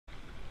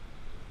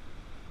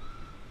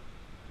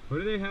What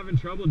are they having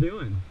trouble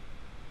doing?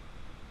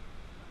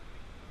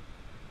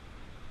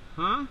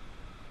 Huh?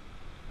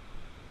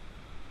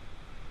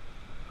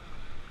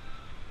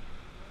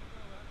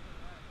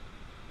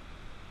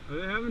 Are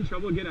they having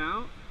trouble get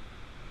out?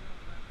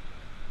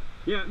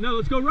 Yeah, no,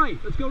 let's go right.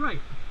 Let's go right.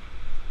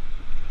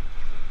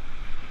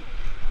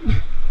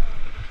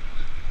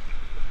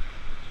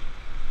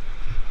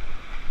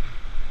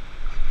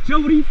 Joe,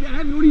 what are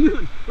you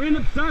doing? We're in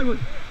the sideways.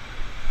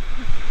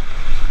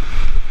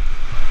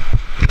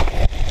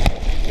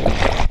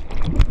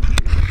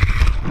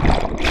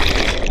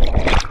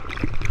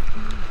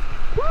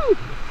 Woo!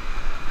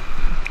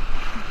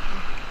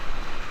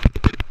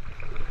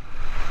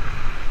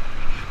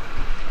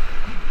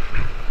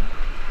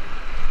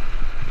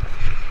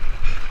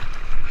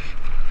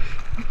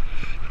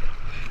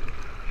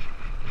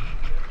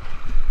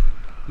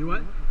 You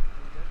what?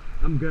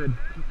 I'm good.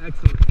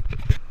 Excellent.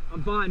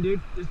 I'm fine,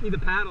 dude. Just need the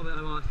paddle that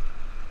I lost.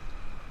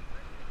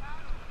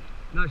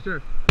 Not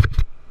sure.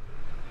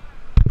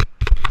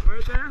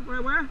 Right there?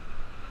 Where?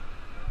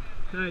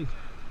 Nice.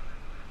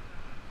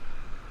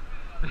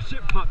 That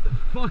shit popped the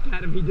fuck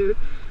out of me, dude.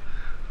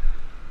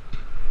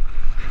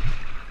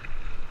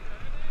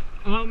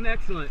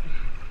 Excellent.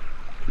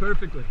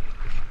 Perfectly.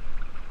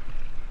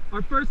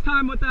 Our first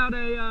time without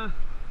a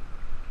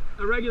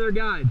regular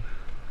guide.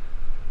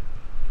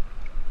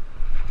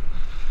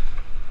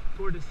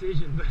 Poor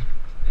decision, but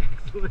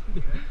excellent.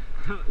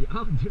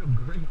 Oh, dude, I'm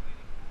great.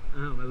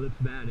 Oh, my lip's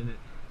bad, isn't it?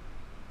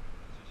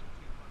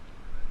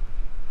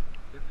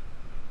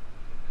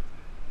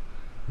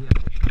 Yeah.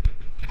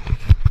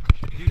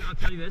 Dude, I'll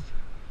tell you this.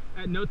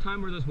 At no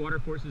time were those water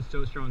forces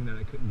so strong that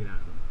I couldn't get out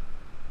of them.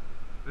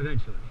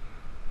 Eventually.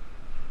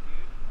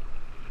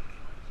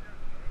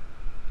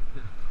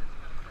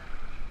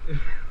 Yeah.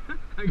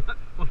 I got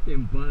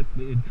fucking bucked,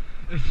 dude.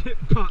 That shit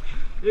popped.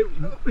 It.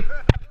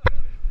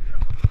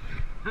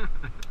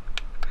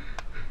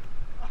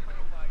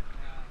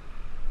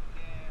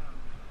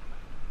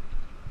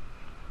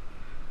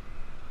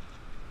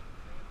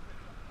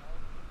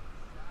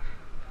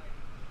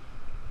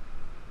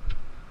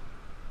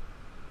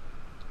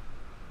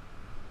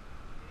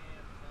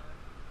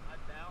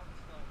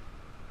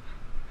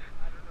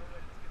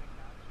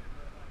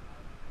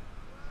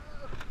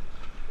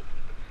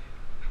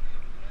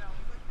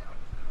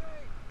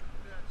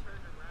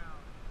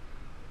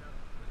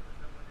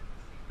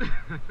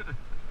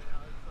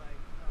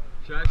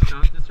 Should I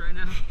stop this right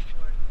now?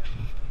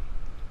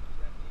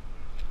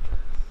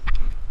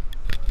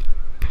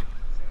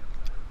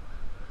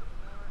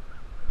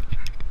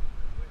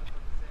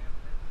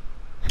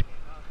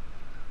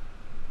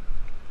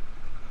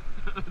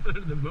 I was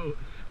under the boat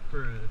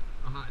for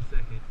a hot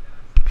second.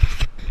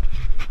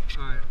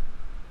 Alright,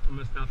 I'm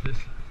gonna stop this.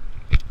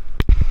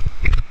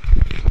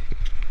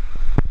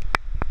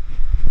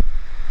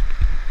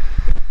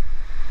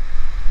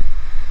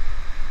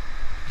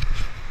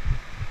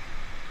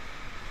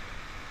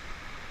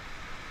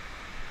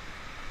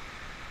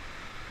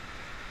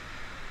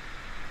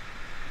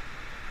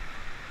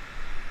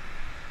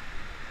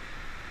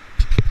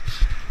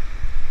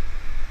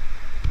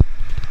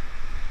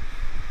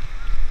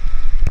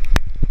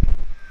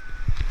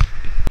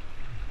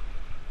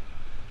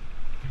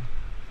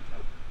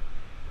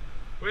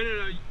 Wait,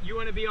 no, you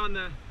want to be on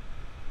the...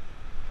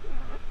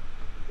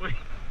 Wait.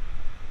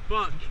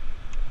 Fuck.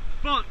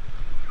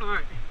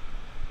 Alright.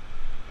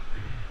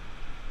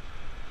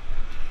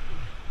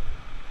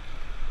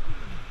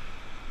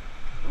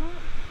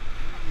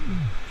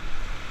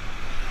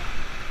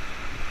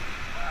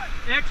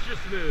 Extra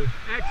smooth.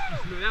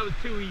 That was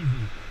too easy.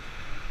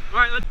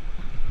 Alright, let's...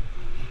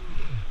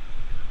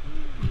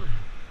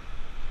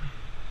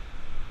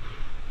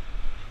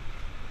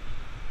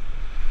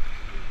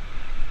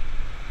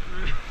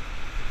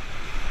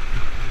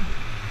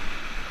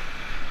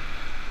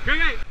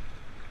 Okay.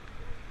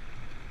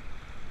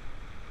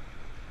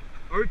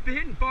 Are we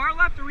hitting far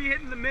left or are we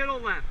hitting the middle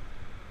left?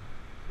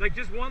 Like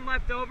just one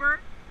left over?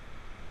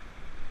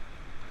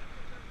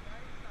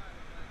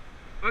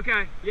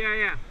 Okay,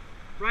 yeah.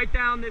 Right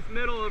down this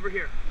middle over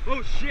here.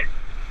 Oh shit!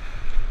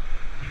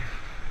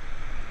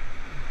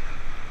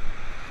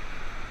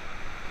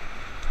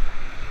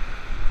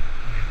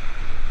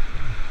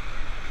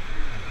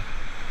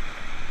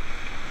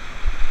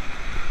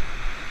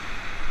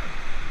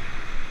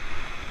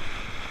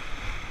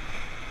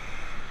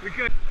 We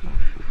could.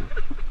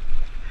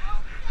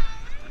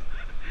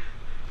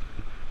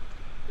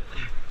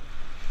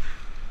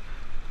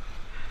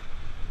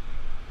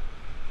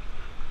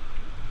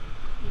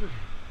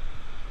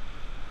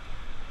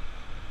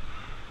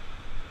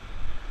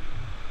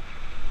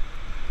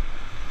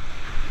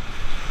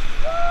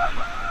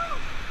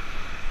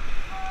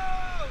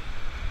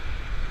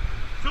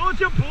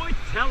 Soldier boy,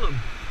 tell him.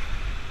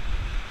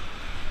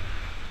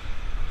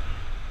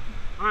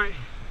 All right.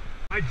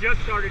 I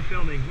just started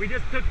filming. We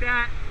just took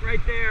that right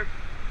there.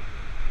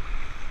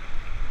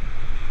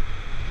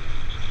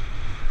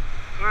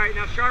 All right,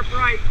 now sharp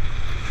right.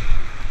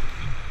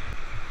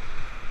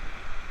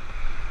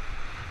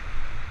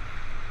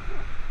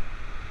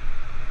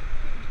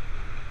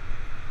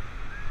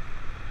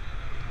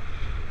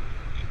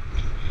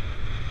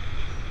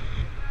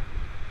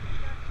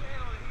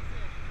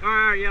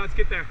 Alright, yeah, let's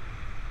get there.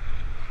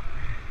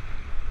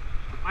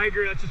 I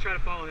agree, let's just try to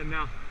follow him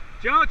now.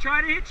 Joe,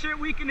 try to hit shit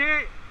we can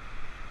hit.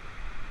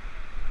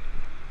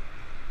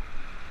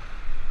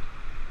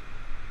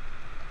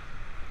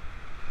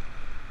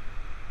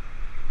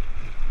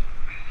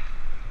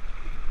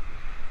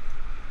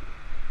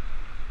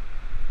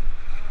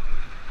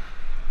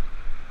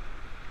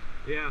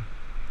 Yeah.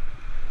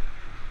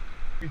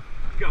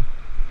 Go.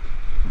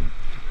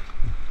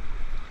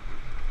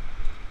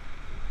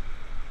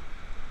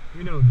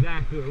 We know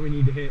exactly what we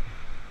need to hit.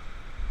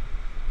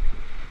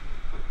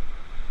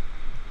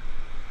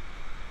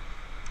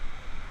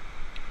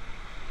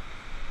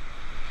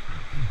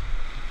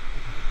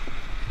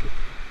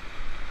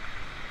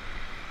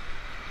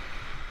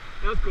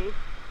 That was cool.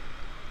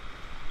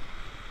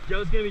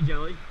 Joe's gonna be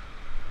jelly.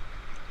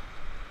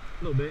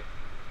 A little bit.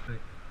 Right.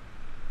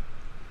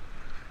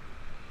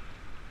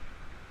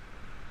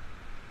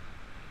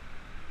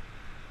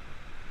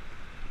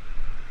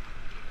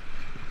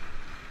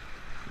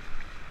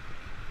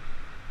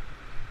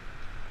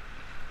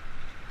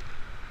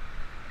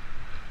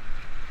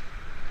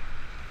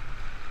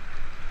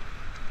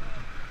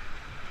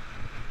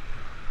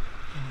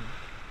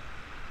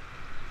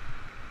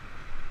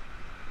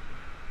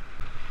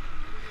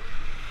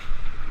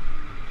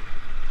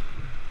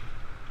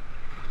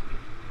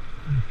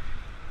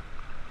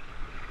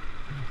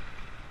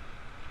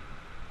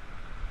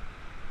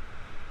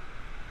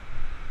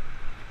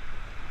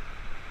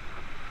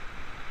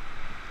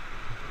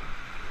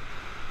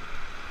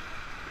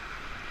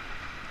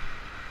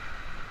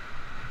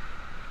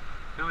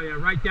 Oh yeah,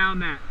 right down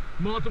that.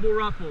 Multiple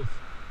ruffles.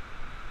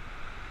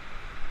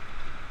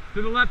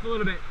 To the left a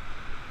little bit.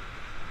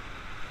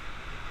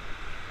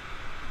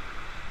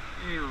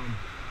 Damn.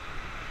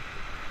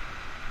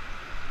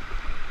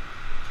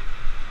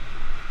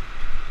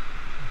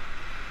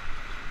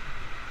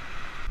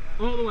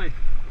 All the way.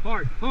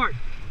 Hard, hard.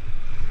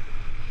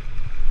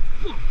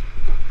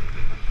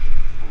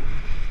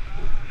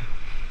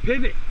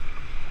 Pivot.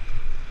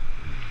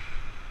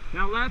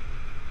 Now left.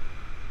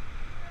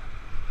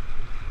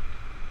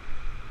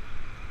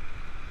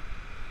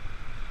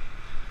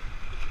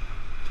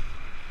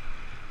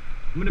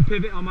 I'm gonna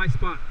pivot on my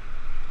spot.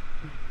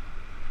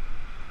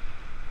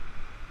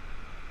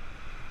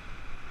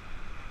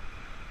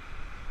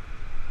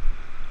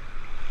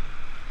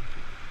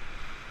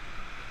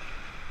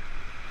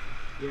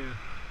 Yeah,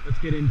 let's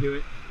get into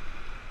it.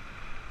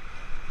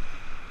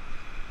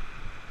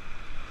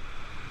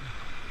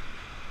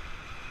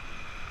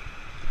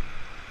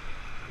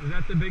 Is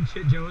that the big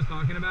shit Joe was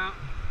talking about?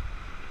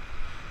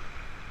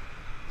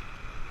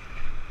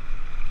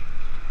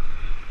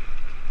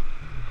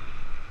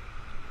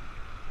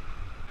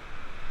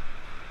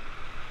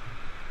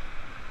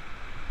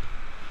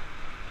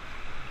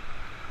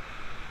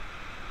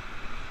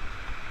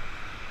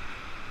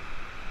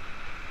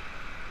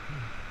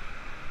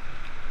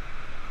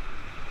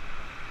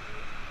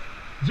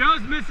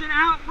 Joe's missing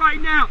out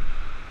right now.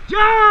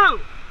 Joe!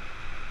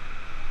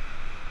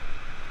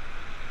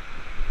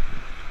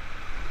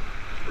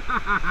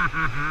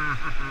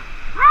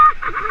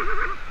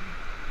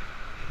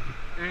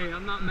 Hey,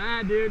 I'm not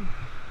mad, dude.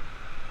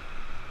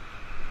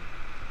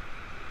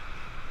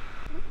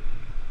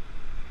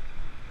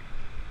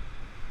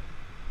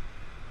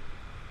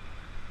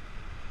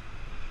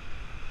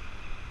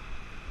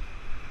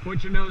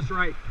 Point your nose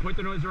right. Point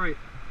the nose right.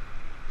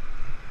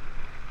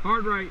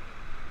 Hard right.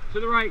 To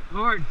the right.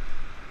 Hard.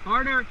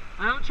 Harder.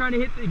 I'm not trying to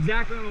hit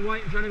exactly on the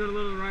white. I'm trying to go a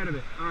little to the right of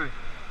it. All right.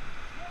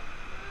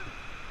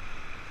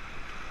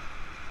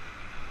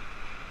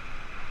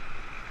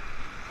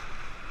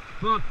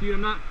 Fuck, dude.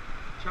 I'm not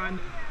trying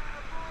to...